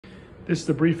This is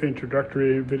a brief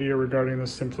introductory video regarding the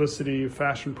Simplicity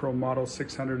Fashion Pro Model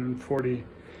 640.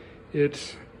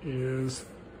 It is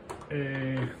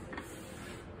an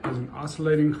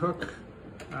oscillating hook,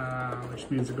 which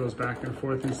means it goes back and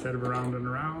forth instead of around and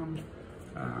around.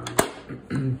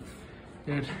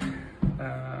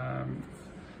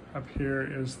 Up here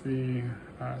is the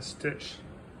stitch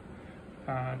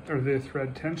or the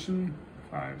thread tension,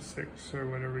 5, 6, or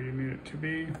whatever you need it to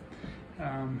be.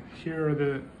 Here are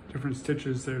the different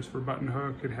stitches. There's for button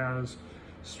hook, it has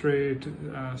straight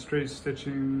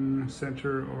stitching,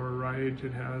 center or right.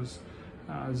 It has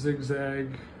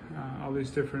zigzag, all these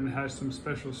different, it has some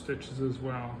special stitches as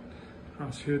well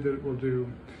across here that it will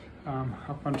do.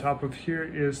 Up on top of here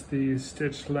is the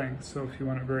stitch length. So if you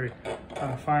want it very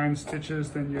fine stitches,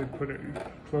 then you'd put it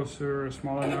closer, a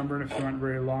smaller number. And if you want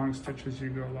very long stitches, you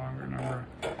go a longer number.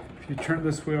 If you turn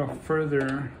this wheel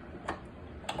further,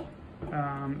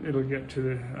 it'll get to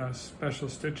the special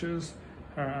stitches.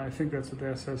 I think that's what the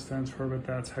SS stands for, but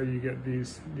that's how you get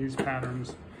these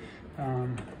patterns.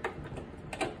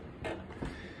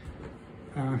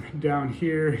 Down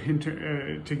here,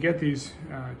 to get these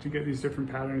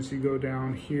different patterns, you go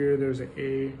down here. There's an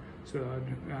A, so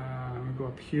I'd go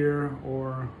up here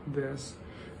or this,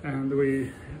 and the way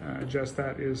you adjust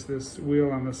that is this wheel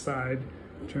on the side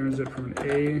turns it from an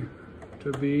A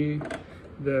to B.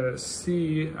 The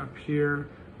C up here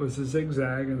was a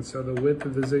zigzag, and so the width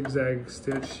of the zigzag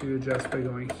stitch you adjust by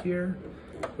going here.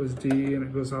 It was D, and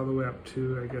it goes all the way up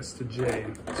to, I guess, to J.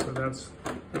 So that's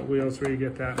the wheels where you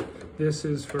get that. This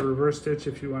is for reverse stitch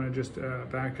if you want to just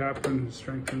back up and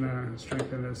strengthen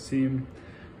the seam.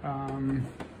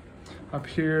 Up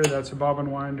here, that's a bobbin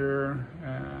winder,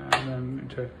 and then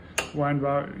to wind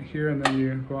about here, and then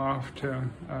you go off to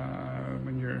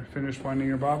when you're finished winding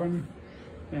your bobbin.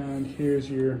 And here's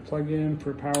your plug-in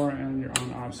for power and your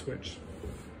on-off switch.